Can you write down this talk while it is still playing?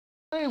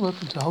Hey,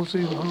 welcome to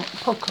Wholesale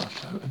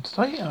Podcast Show, and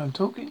today I'm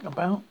talking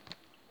about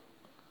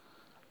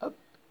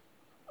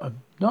a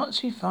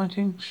Nazi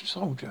fighting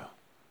soldier.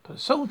 But the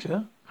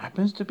soldier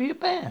happens to be a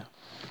bear,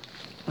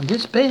 and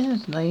this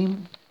bear's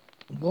name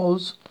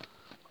was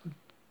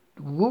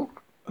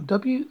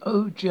Wojtek.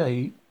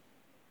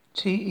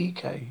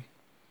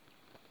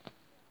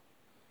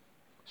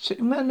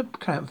 Sitting around the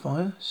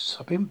campfire,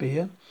 supping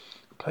beer,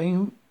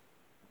 play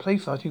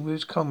fighting with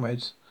his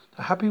comrades,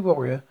 the happy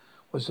warrior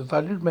was a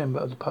valued member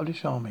of the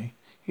Polish army.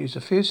 He was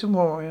a fearsome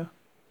warrior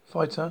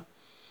fighter.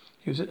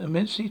 He was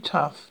immensely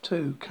tough,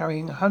 too,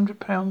 carrying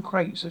 100-pound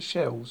crates of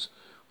shells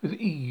with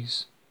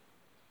ease.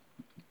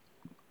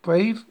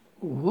 Brave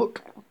Wojtek,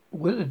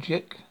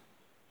 Wojtek,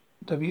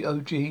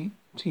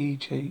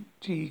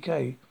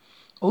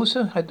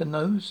 also had the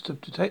nose to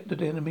detect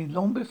the enemy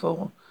long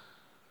before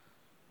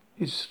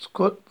his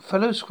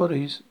fellow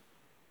squaddies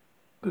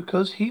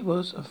because he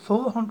was a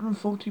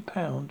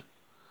 440-pound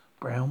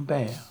brown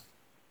bear.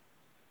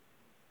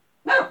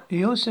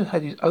 He also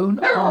had his own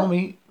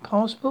army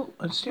passport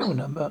and serial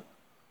number.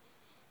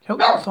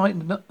 Helped to fight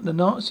the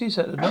Nazis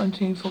at the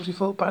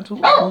 1944 Battle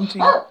of Monte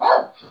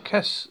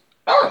Cassino,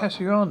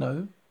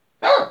 Cassion.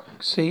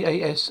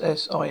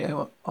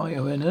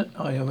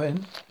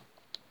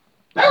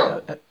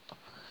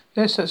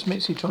 Yes, that's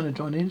Mitzi trying to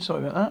join in,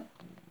 sorry about that.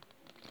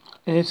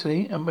 In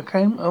Italy, and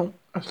became a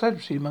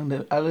celebrity among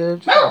the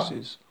Allied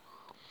forces.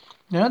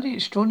 Now the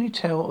extraordinary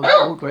tale of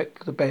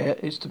Wojtek the Bear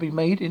is to be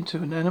made into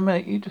an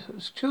animated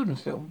children's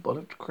film by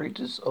the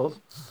creators of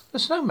The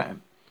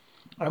Snowman.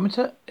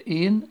 Amateur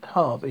Ian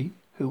Harvey,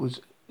 who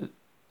is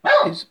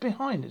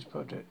behind this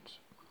project.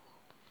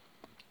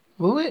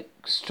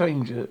 Wojtek's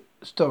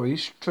story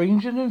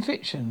stranger than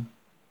fiction.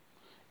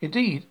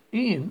 Indeed,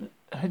 Ian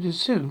had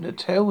assumed the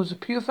tale was a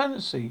pure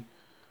fantasy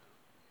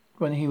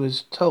when he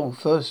was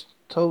first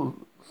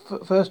told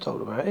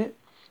about it.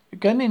 It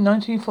began in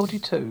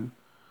 1942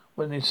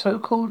 when the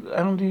so-called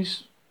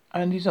Andy's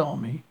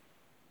army,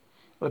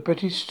 the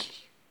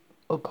British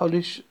or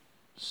Polish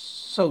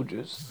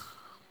soldiers,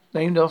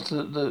 named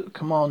after the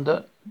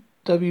commander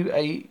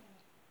Wiadyslay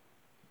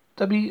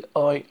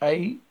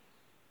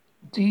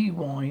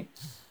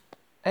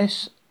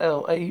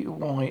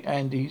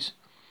Andes,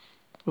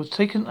 was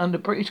taken under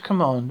British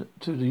command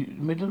to the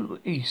Middle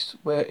East,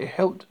 where it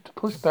helped to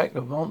push back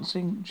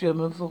advancing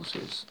German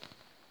forces.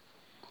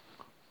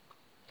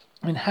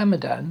 In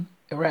Hamadan,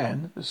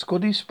 Iran, the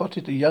squaddies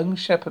spotted a young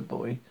shepherd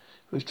boy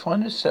who was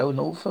trying to sell an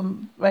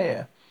orphan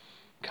bear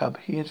cub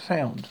he had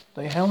found.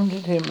 They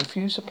handed him a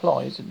few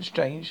supplies in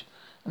exchange,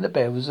 and the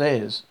bear was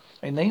theirs.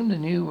 They named the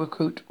new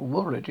recruit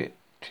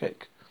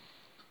Wojtek,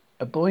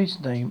 a boy's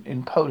name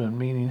in Poland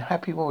meaning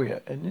happy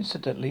warrior, and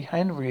incidentally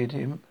hand-reared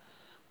him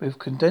with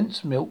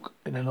condensed milk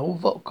in an old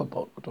vodka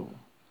bottle.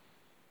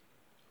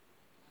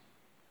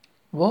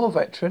 War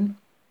veteran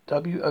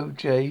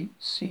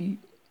Wojceknarebski,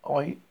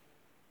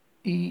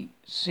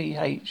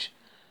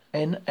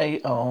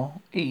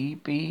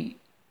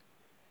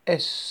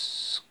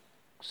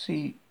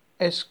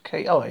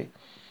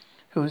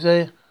 who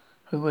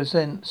was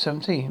then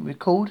 17,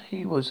 recalled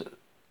he was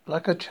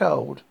like a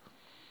child,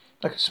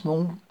 like a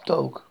small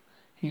dog.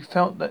 He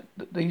felt that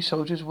these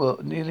soldiers were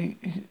nearly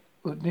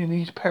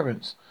his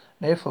parents.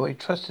 Therefore, he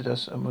trusted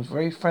us and was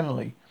very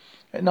friendly.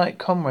 At night,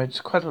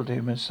 comrades cuddled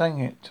him and sang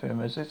it to him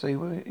as if they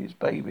were his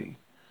baby.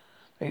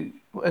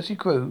 As he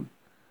grew,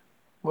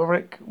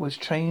 Wojtek was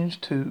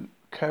trained to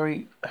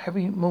carry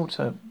heavy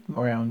mortar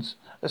rounds,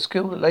 a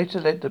skill that later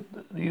led the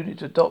unit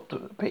to adopt a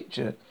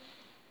picture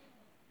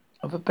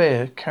of a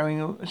bear carrying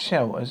a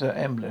shell as an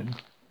emblem.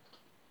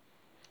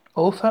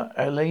 Author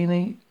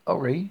Eleni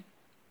Orr,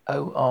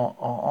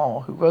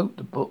 O-R-R-R, who wrote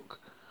the book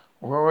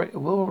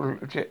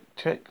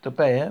Wojtek the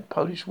Bear,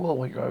 Polish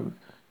war hero,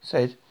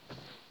 said,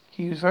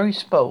 "He was very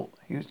spoilt.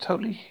 He was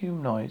totally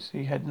humanized.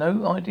 He had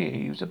no idea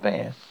he was a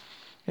bear.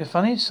 The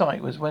funniest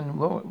sight was when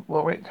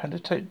Wojtek had a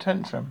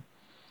tantrum.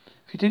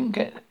 If he didn't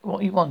get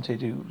what he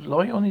wanted, he would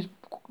lie on his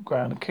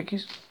ground and kick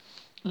his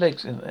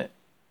legs like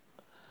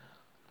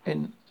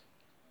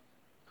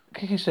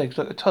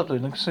a toddler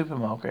in a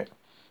supermarket.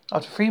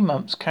 After 3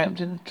 months camped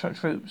in the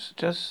troops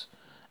just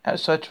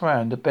outside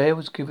Tehran, the bear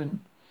was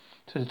given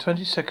to the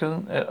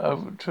 22nd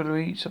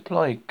Artillery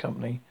Supply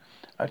Company.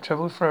 I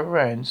travelled through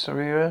Iran,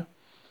 Syria,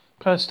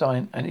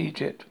 Palestine and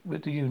Egypt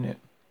with the unit.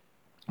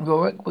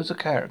 Wojtek was a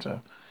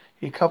character.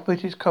 He copied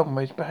his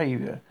comrades'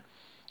 behaviour,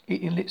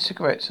 eating lit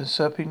cigarettes and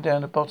slurping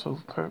down a bottle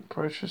of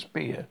precious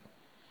beer,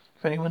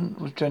 if anyone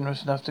was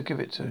generous enough to give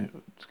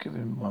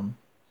him one.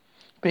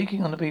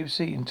 Speaking on the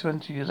BBC in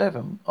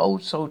 2011,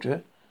 old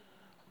soldier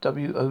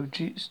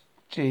Wojciech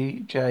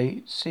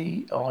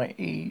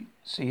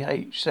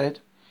said,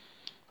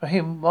 "For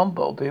him, one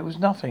bottle of beer was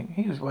nothing.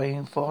 He was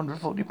weighing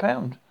 440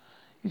 pounds.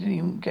 He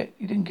didn't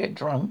get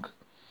drunk."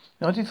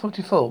 In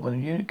 1944, when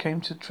the unit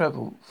came to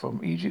travel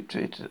from Egypt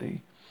to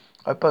Italy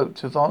by boat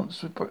to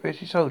advance with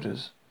British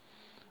soldiers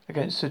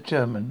against the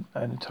German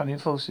and Italian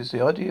forces, the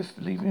idea of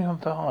leaving him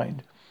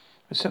behind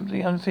was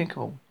simply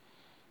unthinkable.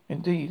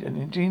 Indeed, an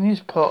ingenious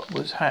plot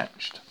was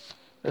hatched.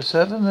 The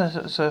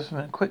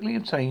serviceman quickly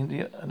obtained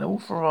an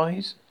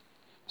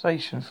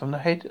authorization from the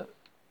head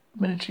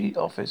military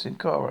office in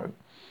Cairo.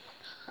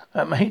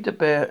 That made the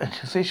bear an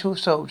official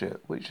soldier,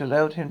 which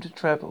allowed him to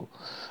travel.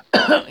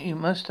 It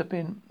must have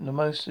been the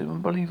most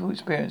unbelievable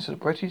experience of a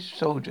British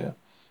soldier,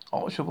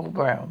 Archibald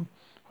Brown,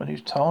 when he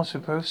was tasked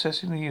with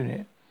processing the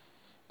unit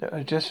that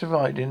had just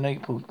arrived in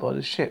Naples by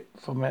the ship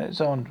from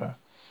Alexandria.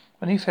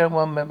 When he found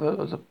one member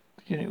of the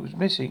unit was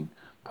missing,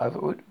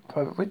 Private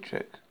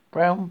Wojtek,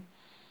 Brown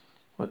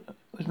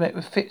was met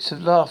with fits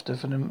of laughter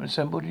from the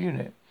assembled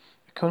unit.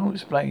 The colonel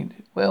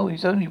explained, "Well,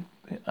 he's only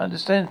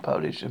understands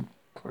Polish and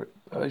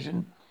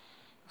Persian."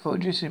 Before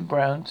introducing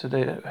Brown to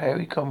their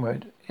hairy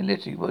comrade, in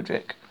Italy,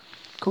 Wojtek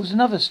caused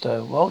another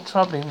stir while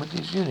travelling with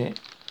his unit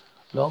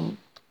along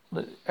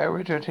the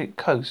Adriatic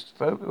coast.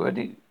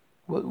 WOJCIECH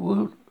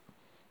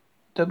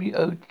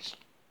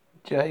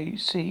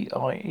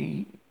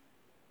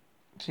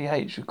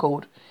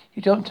recalled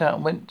he jumped out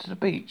and went to the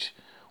beach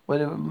where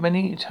there were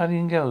many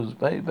Italian girls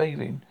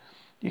bathing.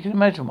 You can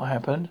imagine what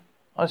happened.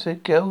 I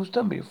said, "Girls,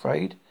 don't be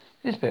afraid.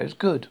 This bear is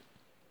good."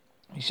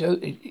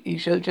 He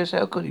showed just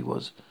how good he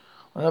was.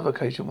 On another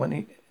occasion,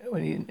 when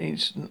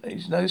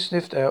his nose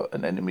sniffed out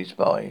an enemy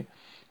spy,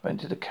 went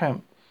to the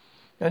camp.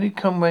 The only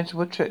comrades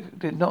Woodchuck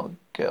did not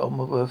get on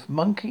were a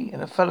monkey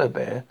and a fallow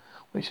bear,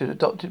 which had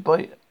adopted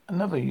by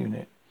another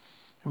unit.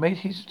 He made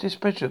his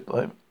displeasure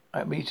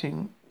at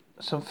meeting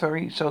some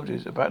ferry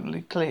soldiers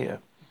abundantly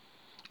clear.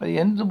 At the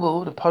end of the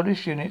war, the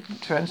Polish unit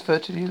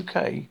transferred to the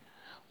UK.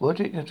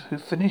 Wojtek, who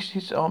finished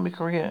his army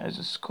career as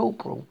a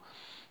corporal,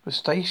 was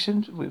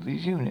stationed with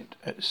his unit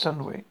at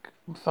Sunwick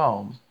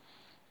Farm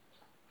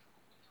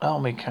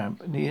Army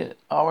Camp near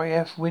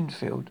RAF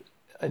Winfield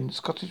and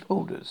Scottish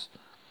borders.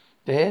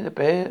 There, the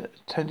bear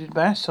attended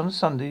mass on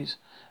Sundays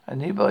at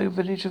the nearby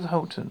village of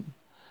Holton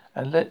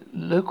and let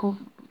local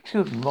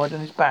children ride on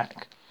his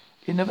back.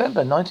 In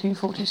November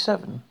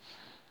 1947,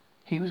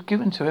 he was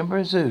given to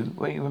Edinburgh Zoo,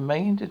 where he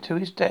remained until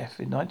his death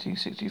in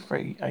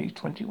 1963, aged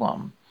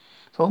 21.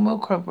 Former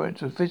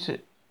comrades would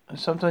visit and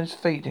sometimes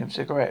feed him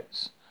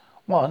cigarettes.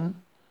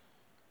 One,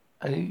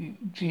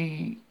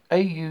 Augustyn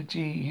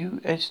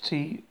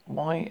Karolewski,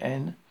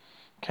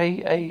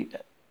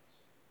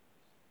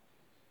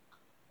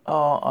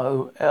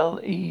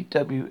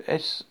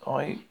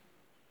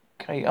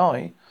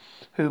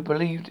 who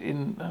lived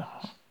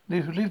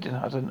in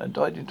Hutton and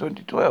died in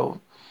 2012,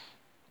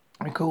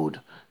 recalled,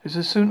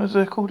 as soon as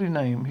I called his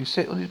name, he'd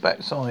sit on his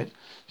backside,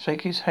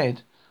 shake his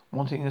head,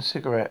 wanting a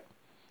cigarette.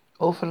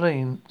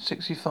 Orphaline,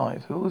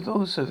 65, who had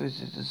also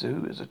visited the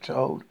zoo as a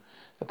child,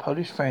 a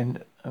Polish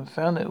friend, and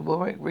found that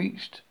Warwick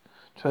reached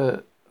to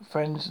her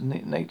friend's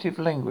native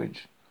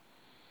language.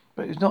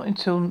 But it was not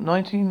until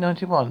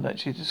 1991 that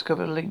she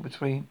discovered a link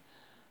between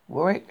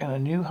Warwick and her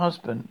new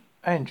husband,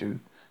 Andrew,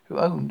 who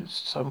owned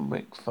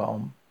Sunwick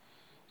Farm,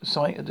 the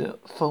site of the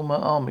former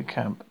army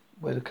camp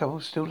where the couple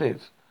still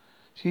live.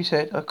 She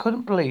said, "I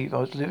couldn't believe I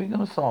was living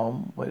on a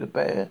farm where the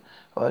bear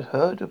I had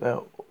heard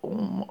about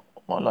all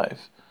my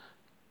life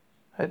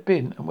had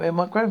been and where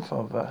my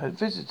grandfather had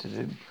visited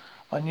him.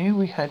 I knew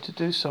we had to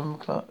do some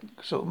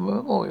sort of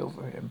memorial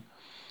for him."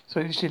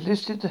 So she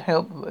enlisted the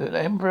help of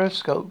Edinburgh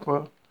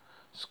sculptor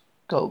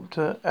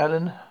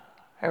Alan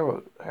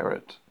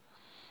Herrott,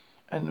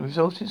 and the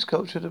resulting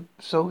sculpture, the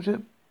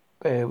soldier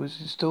bear,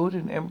 was installed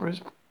in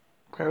Edinburgh's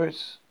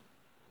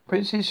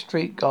Princes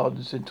Street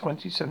Gardens in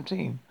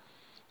 2017.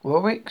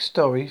 Warwick's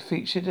story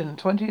featured in the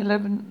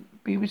 2011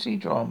 BBC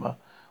drama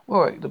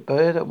Warwick, the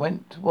Bear That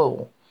Went to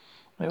War.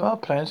 There are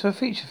plans for a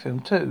feature film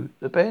too.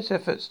 The bear's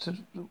efforts to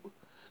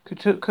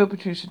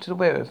co-producer to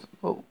the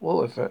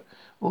war effort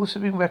also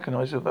been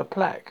recognised with a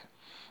plaque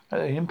at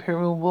the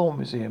Imperial War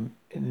Museum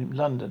in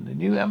London. The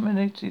new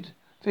animated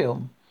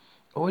film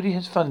already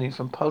has funding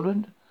from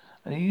Poland,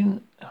 and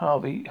Ian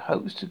Harvey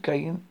hopes to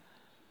gain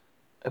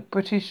a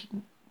British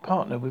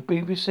partner with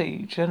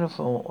BBC, Channel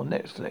 4 or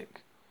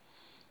Netflix.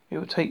 It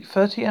will take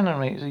 30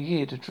 animators a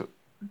year to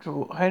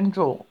hand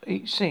draw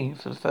each scene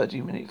for the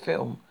 30-minute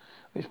film,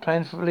 which is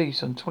planned for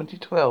release on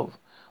 2012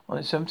 on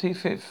the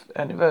 75th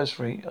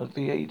anniversary of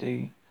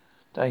VAD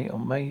Day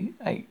on May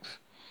 8th.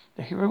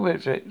 The hero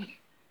Wojtek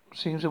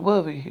seems a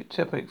worthy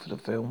topic for the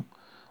film.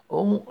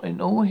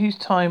 In all his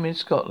time in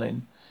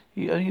Scotland,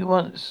 he only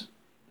once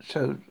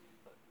showed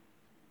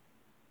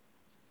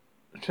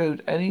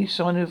any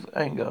sign of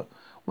anger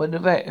when the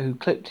vet who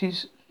clipped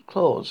his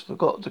claws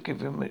forgot to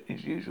give him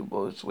his usual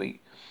boiled sweet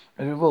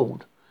as a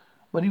reward.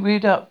 When he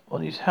reared up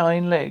on his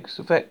hind legs,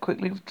 the vet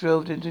quickly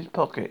drilled into his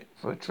pocket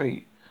for a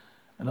treat,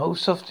 and old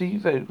softy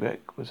Wojtek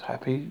was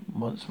happy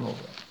once more.